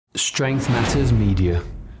Strength Matters Media.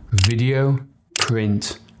 Video,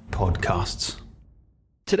 print, podcasts.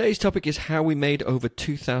 Today's topic is how we made over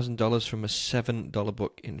 $2,000 from a $7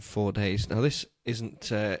 book in 4 days. Now, this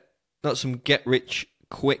isn't not some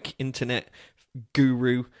get-rich-quick internet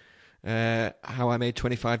guru, how I made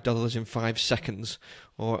 $25 in 5 seconds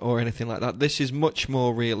or anything like that. This is much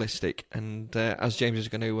more realistic, and as James is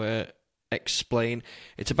going to explain,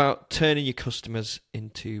 it's about turning your customers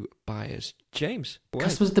into buyers. James?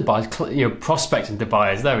 Customers to buyers, prospecting to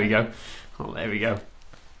buyers. There we go. Oh, there we go.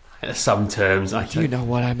 Some terms. You know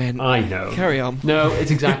what I meant. I know. Carry on. No,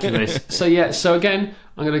 it's exactly this. So again,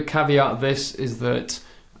 I'm going to caveat this is that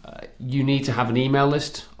you need to have an email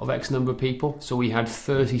list of X number of people. So we had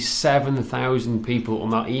 37,000 people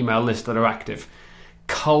on that email list that are active,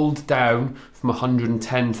 culled down from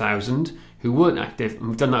 110,000 who weren't active, and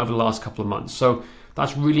we've done that over the last couple of months. So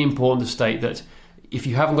that's really important to state that if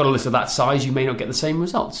you haven't got a list of that size, you may not get the same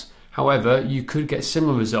results. However, you could get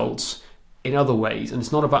similar results in other ways, and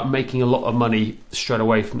it's not about making a lot of money straight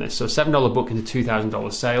away from this. So a $7 book into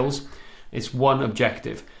 $2,000 sales, it's one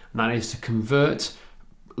objective, and that is to convert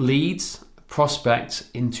leads, prospects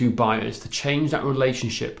into buyers, to change that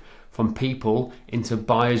relationship from people into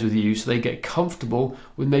buyers with you so they get comfortable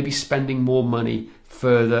with maybe spending more money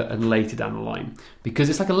further and later down the line. Because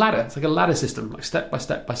it's like a ladder. It's like a ladder system, like step by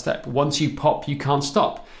step by step. Once you pop, you can't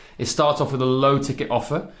stop. It starts off with a low ticket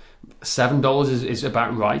offer. $7 is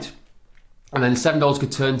about right. And then $7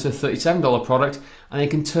 could turn to a $37 product, and it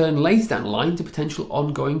can turn later down the line to potential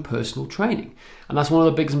ongoing personal training. And that's one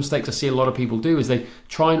of the biggest mistakes I see a lot of people do, is they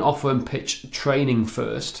try and offer and pitch training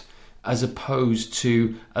first as opposed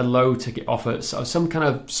to a low ticket offer, so some kind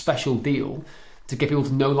of special deal to get people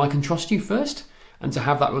to know, like, and trust you first, and to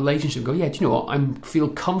have that relationship go, yeah, do you know what, I feel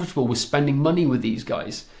comfortable with spending money with these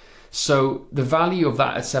guys. So the value of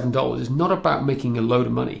that at $7 is not about making a load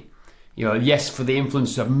of money. Yes, for the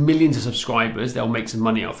influencers who have millions of subscribers, they'll make some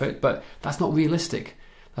money off it, but that's not realistic.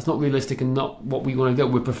 That's not realistic and not what we want to do.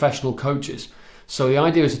 We're professional coaches. So the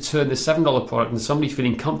idea is to turn this $7 product into somebody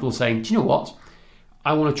feeling comfortable saying, do you know what?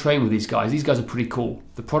 I want to train with these guys. These guys are pretty cool.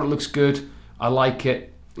 The product looks good. I like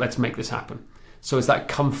it. Let's make this happen. So it's that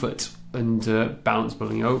comfort and balance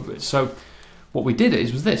building over it. So what we did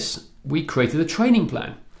was this. We created a training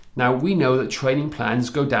plan. Now, we know that training plans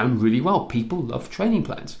go down really well. People love training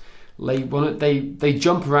plans. They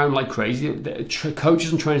jump around like crazy.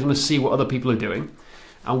 Coaches and trainers want to see what other people are doing.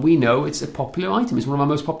 And we know it's a popular item. It's one of our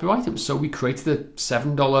most popular items. So we created a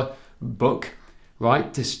 $7 book,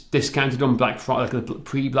 right? Discounted on Black Friday, like a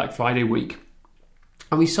pre-Black Friday week.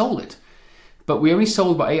 And we sold it. But we only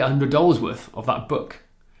sold about $800 worth of that book.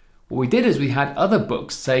 What we did is we had other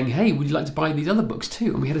books saying, hey, would you like to buy these other books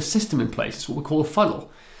too? And we had a system in place. It's what we call a funnel.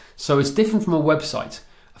 So it's different from a website.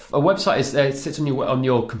 A website it sits on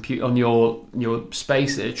your computer, on your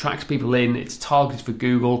space. It attracts people in. It's targeted for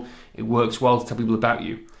Google. It works well to tell people about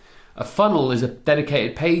you. A funnel is a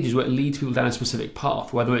dedicated page where it leads people down a specific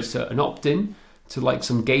path, whether it's an opt-in to like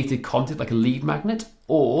some gated content, like a lead magnet,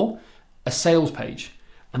 or a sales page.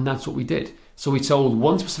 And that's what we did. So we sold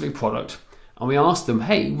one specific product, and we asked them,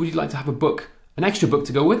 hey, would you like to have a book, an extra book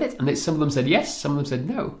to go with it? And some of them said yes, some of them said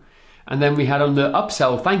no. And then we had on the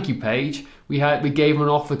upsell thank you page, we gave them an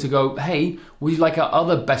offer to go, hey, would you like our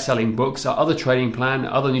other best-selling books, our other training plan,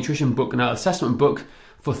 our other nutrition book, and our assessment book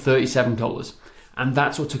for $37? And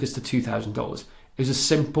that's what took us to $2,000. It was a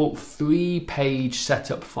simple 3-page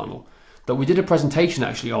setup funnel that we did a presentation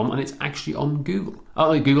actually on, and it's actually on Google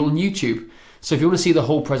and YouTube. So if you want to see the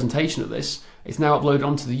whole presentation of this, it's now uploaded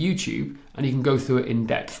onto the YouTube, and you can go through it in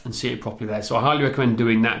depth and see it properly there. So I highly recommend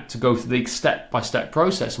doing that, to go through the step-by-step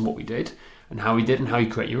process and what we did and how we did and how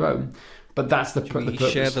you create your own. But that's the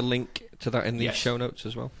purpose. Share the link to that in the show notes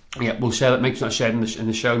as well. Yeah, we'll share that. Make sure that's shared in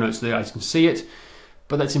the show notes so the guys can see it.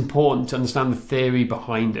 But that's important to understand the theory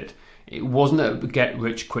behind it. It wasn't a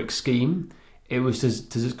get-rich-quick scheme. It was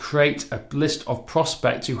to create a list of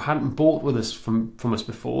prospects who hadn't bought with us from us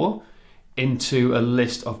before into a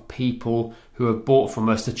list of people who have bought from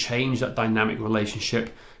us, to change that dynamic relationship,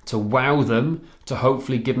 to wow them, to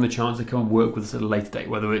hopefully give them the chance to come and work with us at a later date,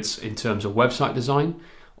 whether it's in terms of website design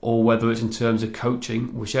or whether it's in terms of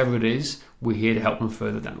coaching. Whichever it is, we're here to help them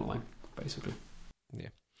further down the line, basically. Yeah.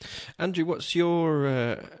 Andrew, what's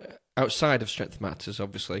your outside of Strength Matters,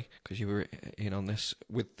 obviously, because you were in on this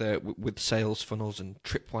with sales funnels and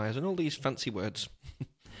tripwires and all these fancy words?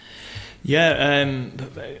 Yeah,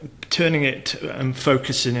 turning it and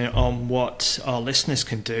focusing it on what our listeners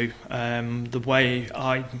can do. The way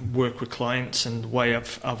I work with clients and the way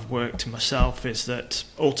I've worked myself is that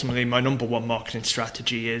ultimately my number one marketing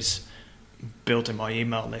strategy is building my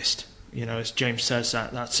email list. as James says,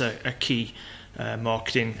 that's a key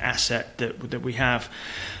marketing asset that we have.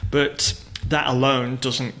 But that alone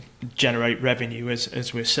doesn't generate revenue,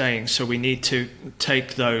 as we're saying. So we need to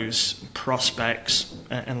take those prospects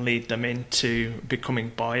and lead them into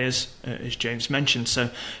becoming buyers, as James mentioned.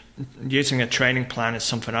 So using a training plan is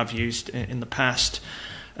something I've used in the past.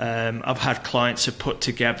 I've had clients who put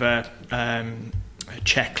together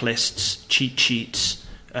checklists, cheat sheets,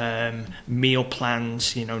 meal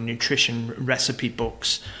plans, nutrition recipe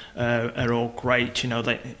books are all great.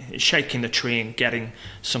 Shaking the tree and getting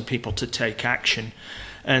some people to take action.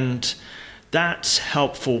 And that's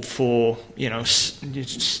helpful for,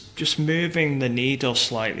 just moving the needle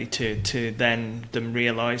slightly to then them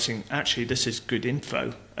realizing, actually, this is good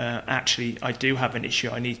info. Actually, I do have an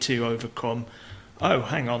issue I need to overcome. Oh,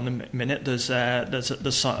 hang on a minute. There's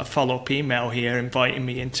a follow-up email here inviting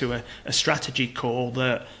me into a strategy call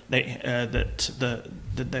that they're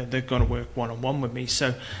going to work one-on-one with me.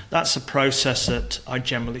 So that's a process that I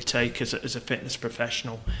generally take as a fitness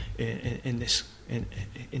professional in this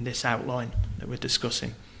outline that we're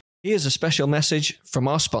discussing. Here's a special message from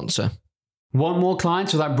our sponsor. Want more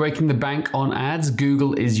clients without breaking the bank on ads?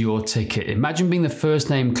 Google is your ticket. Imagine being the first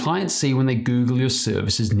name clients see when they Google your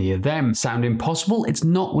services near them. Sound impossible? It's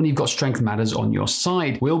not when you've got Strength Matters on your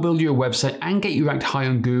side. We'll build you a website and get you ranked high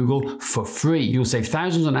on Google for free. You'll save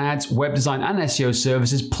thousands on ads, web design and SEO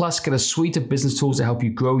services, plus get a suite of business tools to help you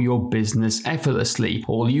grow your business effortlessly.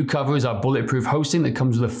 All you cover is our bulletproof hosting that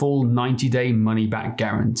comes with a full 90-day money-back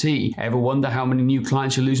guarantee. Ever wonder how many new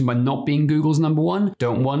clients you're losing by not being Google's number one?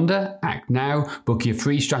 Don't wonder, act now. Book your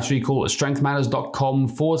free strategy call at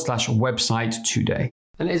strengthmatters.com/website today.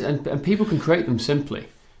 And people can create them simply.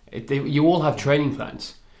 You all have training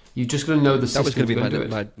plans. You just got to know the system. That was going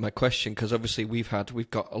to be my question, because obviously we've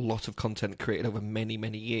got a lot of content created over many,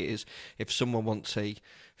 many years. If someone wants a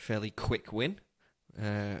fairly quick win,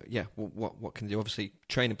 what can they do? Obviously,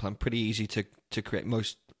 training plan, pretty easy to create.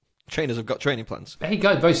 Most trainers have got training plans. Hey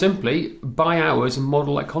guys, very simply, buy ours and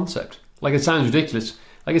model that concept. Like, it sounds ridiculous.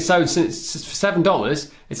 Like, it sounds, for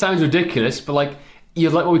 $7, it sounds ridiculous, but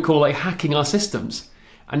you're like what we call hacking our systems,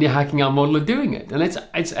 and you're hacking our model of doing it, and it's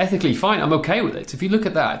ethically fine. I'm okay with it. If you look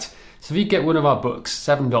at that, so if you get one of our books,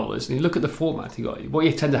 $7, and you look at the format, what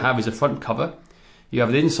you tend to have is a front cover, you have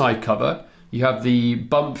an inside cover, you have the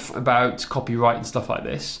bump about copyright and stuff like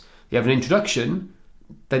this, you have an introduction,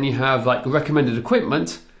 then you have recommended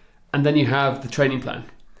equipment, and then you have the training plan.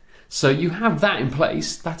 So you have that in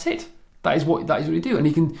place. That's it. That is what you do. And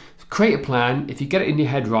you can create a plan. If you get it in your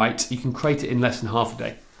head right, you can create it in less than half a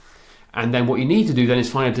day. And then what you need to do then is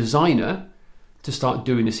find a designer to start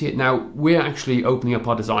doing this here. Now, we're actually opening up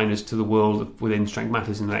our designers to the world within Strength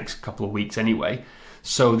Matters in the next couple of weeks anyway.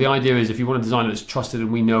 So the idea is, if you want a designer that's trusted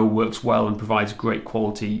and we know works well and provides great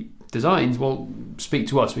quality designs, well, speak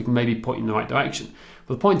to us. We can maybe point you in the right direction.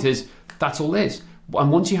 But the point is, that's all it is.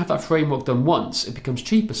 And once you have that framework done once, it becomes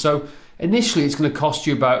cheaper. So initially, it's going to cost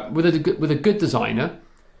you about, with a good designer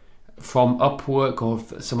from Upwork or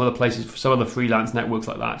some other places, some other freelance networks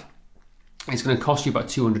like that, it's going to cost you about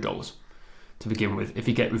 $200 to begin with. If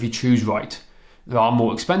you choose right, there are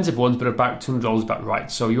more expensive ones, but about $200 is about right.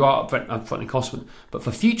 So you are upfront in cost one. But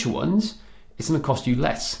for future ones, it's going to cost you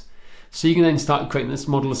less. So you can then start creating this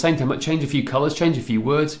model at the same time. Change a few colours, change a few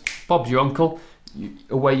words. Bob's your uncle.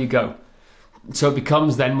 Away you go. So it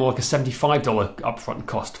becomes then more like a $75 upfront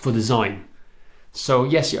cost for design. So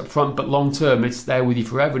yes, you're upfront, but long term, it's there with you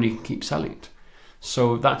forever, and you can keep selling it.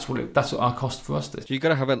 So that's what our cost for us is. So you got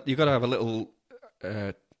to have a little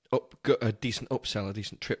a decent upsell, a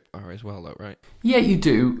decent trip bar as well, though, right? Yeah, you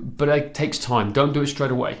do, but it takes time. Don't do it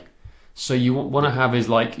straight away. So you want to have is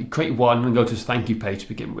create one and go to a thank you page to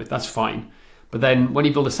begin with. That's fine. But then when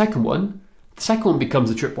you build the second one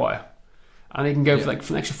becomes a tripwire. And you can go for an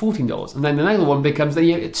extra $14, and then another one becomes then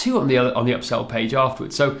you get two on the upsell page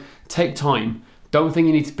afterwards. So take time. Don't think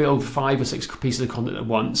you need to build 5 or 6 pieces of content at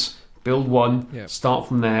once. Build one, start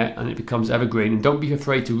from there, and it becomes evergreen. And don't be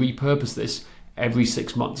afraid to repurpose this every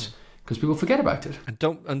 6 months, because people forget about it.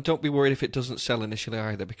 And don't be worried if it doesn't sell initially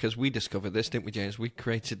either, because we discovered this, didn't we, James? We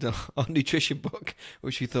created our nutrition book,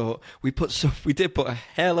 which we thought we did put a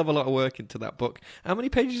hell of a lot of work into that book. How many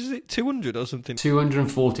pages is it? 200 or something?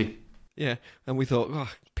 240. Yeah, and we thought,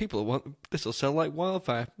 people want this will sell like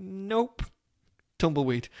wildfire. Nope,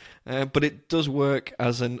 tumbleweed. But it does work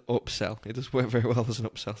as an upsell. It does work very well as an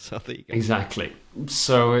upsell. So there you go. Exactly.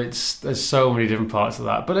 So there's so many different parts of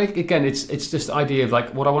that. But again, it's just the idea of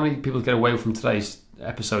what I want people to get away from today's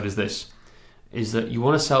episode is this: is that you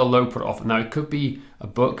want to sell a low product offer. Now it could be a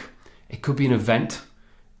book, it could be an event,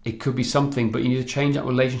 it could be something, but you need to change that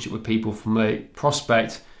relationship with people from a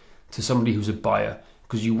prospect to somebody who's a buyer,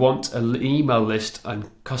 because you want an email list and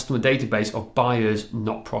customer database of buyers,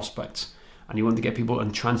 not prospects. And you want to get people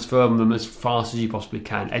and transform them as fast as you possibly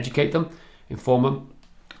can. Educate them, inform them,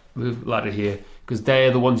 move the ladder here, because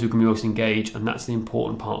they're the ones who can be most engaged, and that's the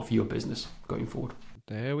important part for your business going forward.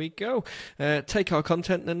 There we go. Take our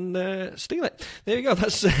content and steal it. There you go.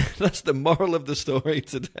 That's the moral of the story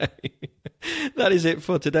today. That is it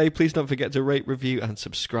for today. Please don't forget to rate, review, and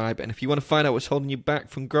subscribe. And if you want to find out what's holding you back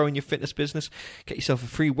from growing your fitness business, get yourself a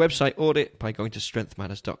free website audit by going to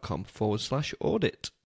strengthmatters.com/audit.